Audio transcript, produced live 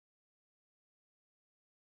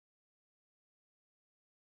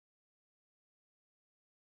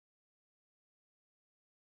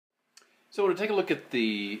So to take a look at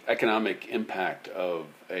the economic impact of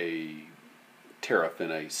a tariff in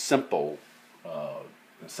a simple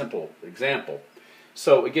example.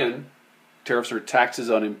 So again, tariffs are taxes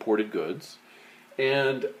on imported goods,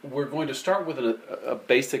 and we're going to start with a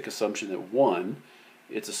basic assumption that one,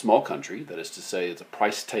 it's a small country, that is to say it's a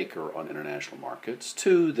price taker on international markets.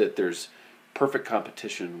 Two, that there's perfect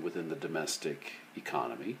competition within the domestic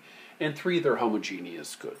economy. And three, they're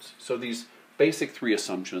homogeneous goods. So these basic three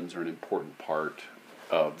assumptions are an important part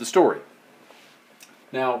of the story.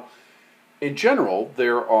 Now, in general,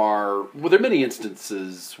 there are many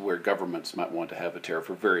instances where governments might want to have a tariff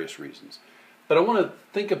for various reasons. But I want to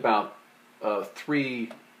think about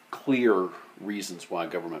three clear reasons why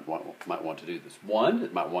government might want to do this. One,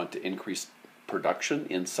 it might want to increase production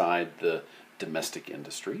inside the domestic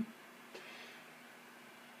industry.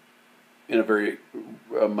 In a very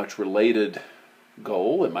much related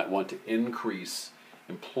goal, it might want to increase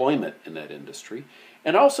employment in that industry,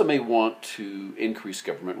 and also may want to increase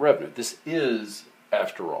government revenue. This is,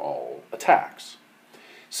 after all, a tax.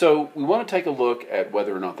 So we want to take a look at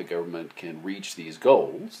whether or not the government can reach these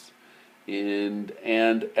goals and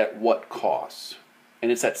at what costs.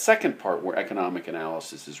 And it's that second part where economic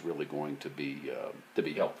analysis is really going to be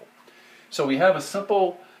helpful. So we have a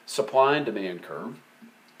simple supply and demand curve,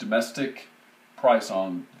 domestic price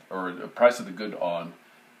or the price of the good on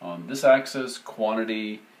this axis,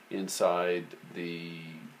 quantity inside the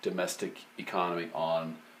domestic economy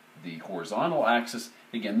on the horizontal axis.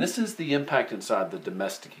 Again, this is the impact inside the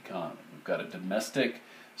domestic economy. We've got a domestic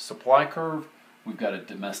supply curve, we've got a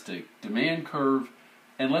domestic demand curve,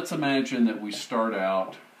 and let's imagine that we start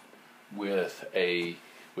out with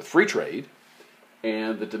free trade,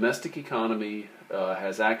 and the domestic economy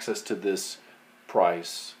has access to this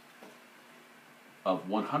price of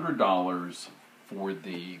 $100 for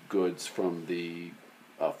the goods from the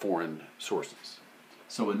foreign sources.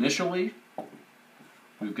 So initially,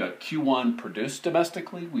 we've got Q1 produced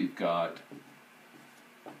domestically, we've got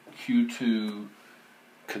Q2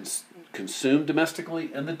 consumed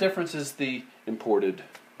domestically, and the difference is the imported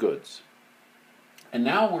goods. And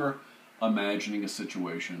now we're imagining a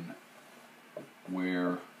situation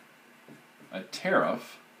where a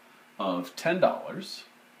tariff of $10,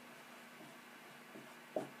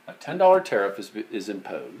 a $10 tariff is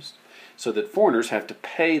imposed so that foreigners have to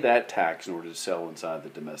pay that tax in order to sell inside the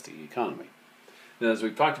domestic economy. Now, as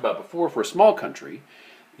we've talked about before, for a small country,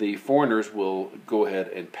 the foreigners will go ahead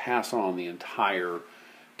and pass on the entire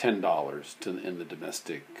 $10 in the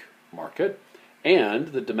domestic market, and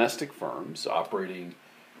the domestic firms operating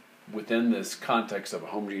within this context of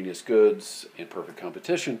homogeneous goods and perfect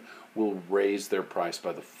competition will raise their price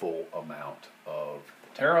by the full amount of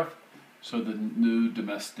the tariff. So the new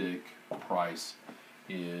domestic price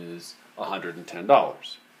is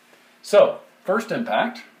 $110. So first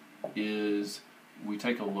impact is we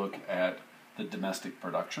take a look at the domestic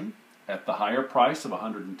production. At the higher price of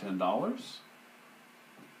 $110,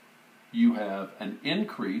 you have an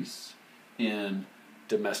increase in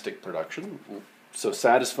domestic production, so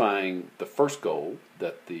satisfying the first goal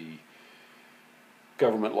that the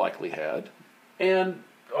government likely had. And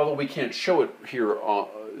although we can't show it here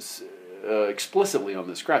explicitly on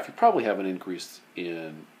this graph, you probably have an increase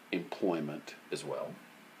in employment as well.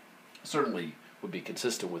 Certainly would be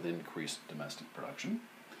consistent with increased domestic production.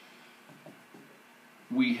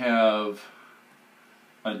 We have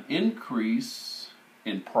an increase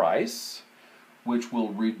in price, which will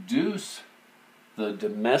reduce the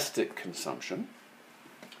domestic consumption,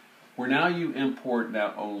 where now you import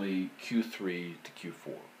not only Q3 to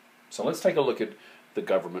Q4. So let's take a look at the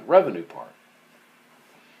government revenue part.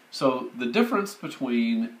 So the difference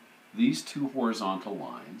between these two horizontal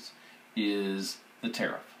lines is the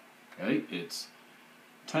tariff. Okay, it's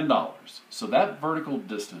 $10. So that vertical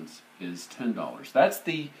distance is $10. That's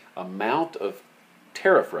the amount of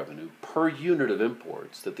tariff revenue per unit of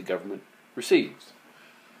imports that the government receives.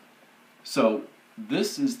 So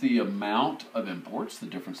this is the amount of imports, the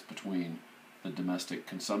difference between the domestic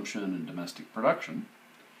consumption and domestic production,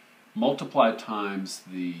 multiplied times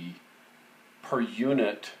the per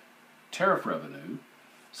unit tariff revenue.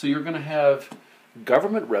 So you're going to have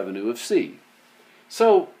government revenue of C.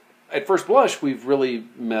 So at first blush, we've really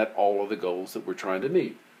met all of the goals that we're trying to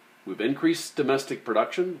meet. We've increased domestic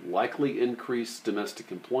production, likely increased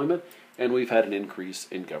domestic employment, and we've had an increase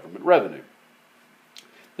in government revenue.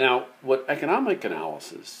 Now, what economic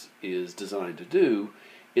analysis is designed to do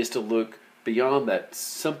is to look beyond that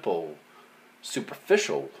simple,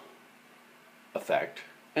 superficial effect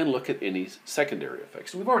and look at any secondary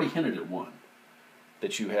effects. And we've already hinted at one,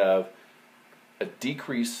 that you have a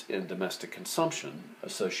decrease in domestic consumption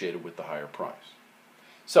associated with the higher price.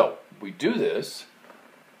 So we do this,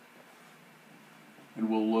 and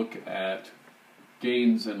we'll look at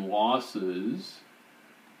gains and losses,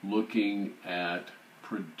 looking at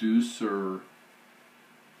producer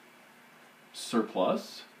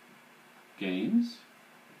surplus gains,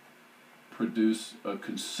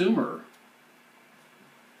 consumer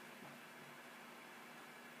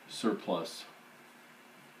surplus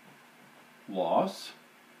loss,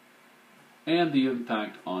 and the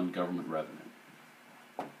impact on government revenue.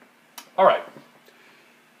 All right.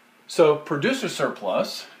 So producer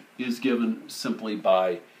surplus is given simply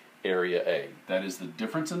by area A. That is the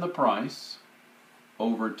difference in the price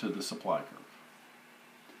over to the supply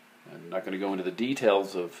curve. I'm not going to go into the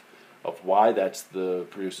details of why that's the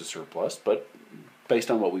producer surplus, but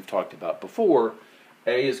based on what we've talked about before,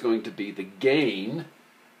 A is going to be the gain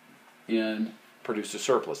in producer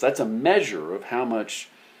surplus. That's a measure of how much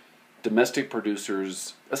domestic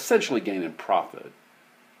producers essentially gain in profit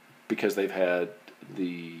because they've had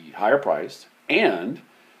the higher price and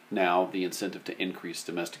now the incentive to increase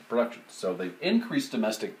domestic production. So they've increased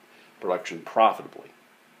domestic production profitably,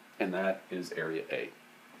 and that is area A.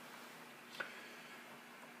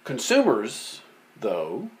 Consumers,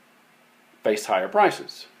 though, face higher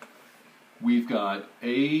prices. We've got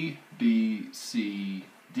A, B, C,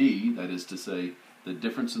 D, that is to say, the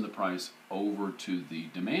difference in the price over to the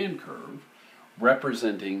demand curve,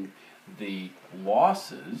 representing the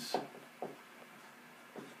losses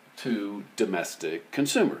to domestic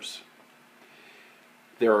consumers.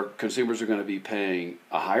 Consumers are going to be paying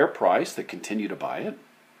a higher price that continue to buy it,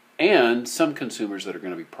 and some consumers that are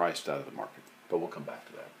going to be priced out of the market. But we'll come back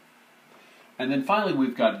to that. And then finally,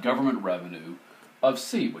 we've got government revenue of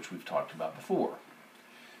C, which we've talked about before.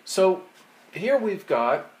 So here we've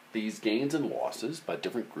got these gains and losses by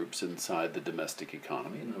different groups inside the domestic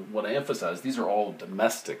economy. And I want to emphasize, these are all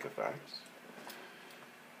domestic effects.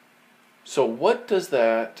 So what does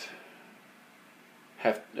that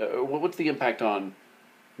have, what's the impact on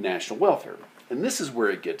national welfare? And this is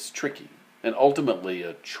where it gets tricky, and ultimately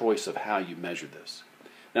a choice of how you measure this.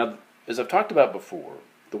 Now, as I've talked about before,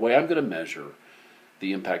 the way I'm going to measure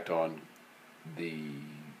the impact on the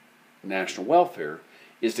national welfare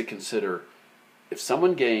is to consider if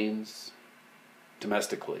someone gains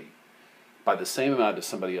domestically by the same amount as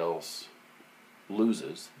somebody else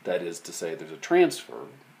loses, that is to say there's a transfer,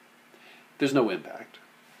 there's no impact.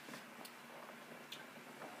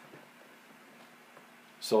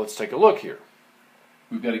 So let's take a look here.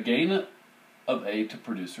 We've got a gain of A to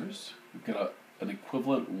producers. We've got an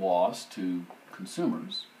equivalent loss to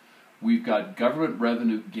consumers. We've got government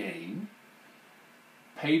revenue gain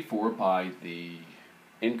paid for by the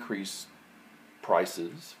increased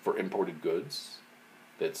prices for imported goods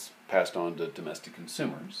that's passed on to domestic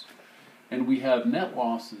consumers. And we have net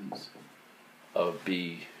losses of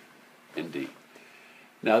B and D.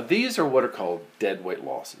 Now these are what are called deadweight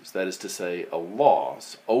losses. That is to say, a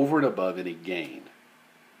loss over and above any gain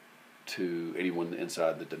to anyone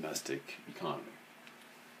inside the domestic economy.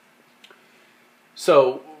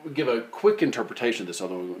 So we'll give a quick interpretation of this,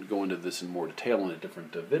 although we're going to go into this in more detail in a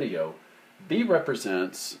different video. B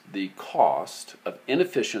represents the cost of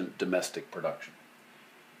inefficient domestic production.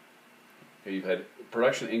 Okay, you've had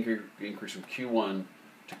production increase from Q1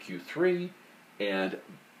 to Q3, and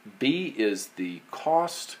B is the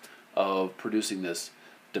cost of producing this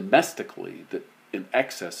domestically that in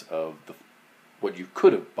excess of what you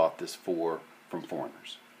could have bought this for from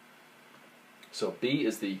foreigners. So B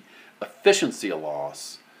is the efficiency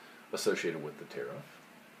loss associated with the tariff.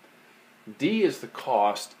 D is the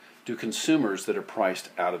cost to consumers that are priced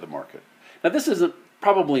out of the market. Now this is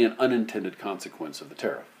probably an unintended consequence of the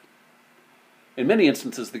tariff. In many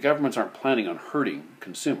instances, the governments aren't planning on hurting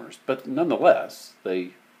consumers, but nonetheless,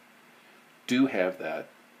 they do have that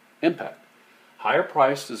impact. Higher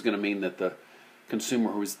price is going to mean that the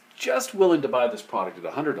consumer who is just willing to buy this product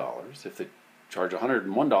at $100, if they charge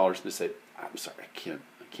 $101, they say, "I'm sorry, I can't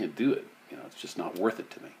do it. You know, it's just not worth it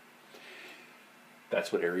to me."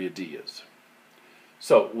 That's what area D is.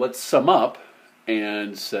 So let's sum up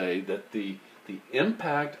and say that the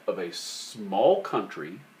impact of a small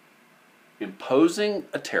country imposing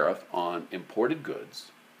a tariff on imported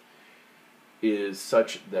goods is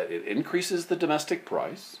such that it increases the domestic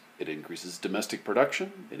price, it increases domestic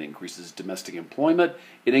production, it increases domestic employment,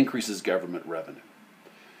 it increases government revenue.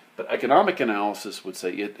 But economic analysis would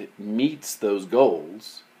say it meets those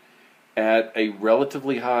goals at a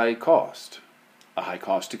relatively high cost, a high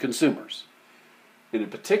cost to consumers. And in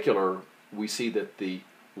particular, we see that the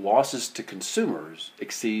losses to consumers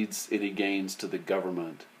exceeds any gains to the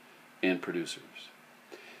government and producers.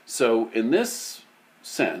 So in this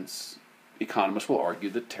sense, economists will argue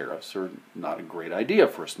that tariffs are not a great idea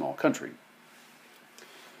for a small country.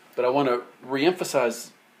 But I want to reemphasize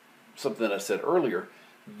something that I said earlier.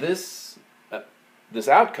 This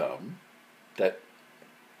outcome, that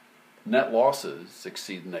net losses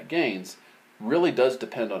exceed net gains, really does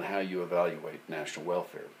depend on how you evaluate national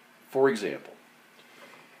welfare. For example,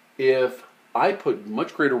 if I put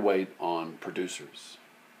much greater weight on producers,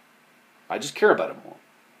 I just care about them more.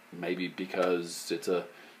 Maybe because it's a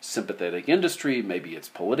sympathetic industry, maybe it's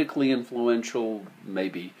politically influential,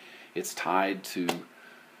 maybe it's tied to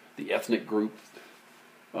the ethnic group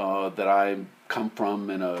that I come from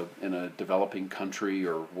in a developing country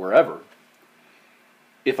or wherever.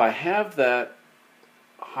 If I have that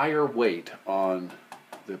higher weight on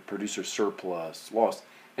the producer surplus loss,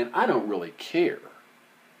 and I don't really care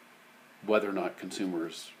whether or not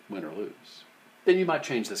consumers win or lose, then you might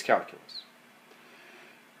change this calculus.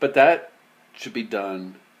 But that should be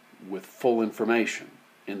done with full information,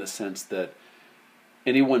 in the sense that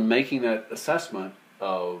anyone making that assessment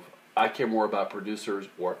of, I care more about producers,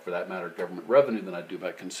 or for that matter government revenue, than I do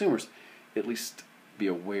about consumers, at least be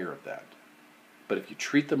aware of that. But if you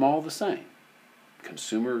treat them all the same,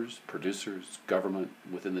 consumers, producers, government,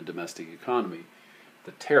 within the domestic economy,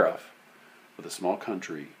 the tariff with a small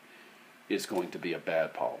country is going to be a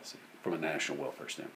bad policy from a national welfare standpoint.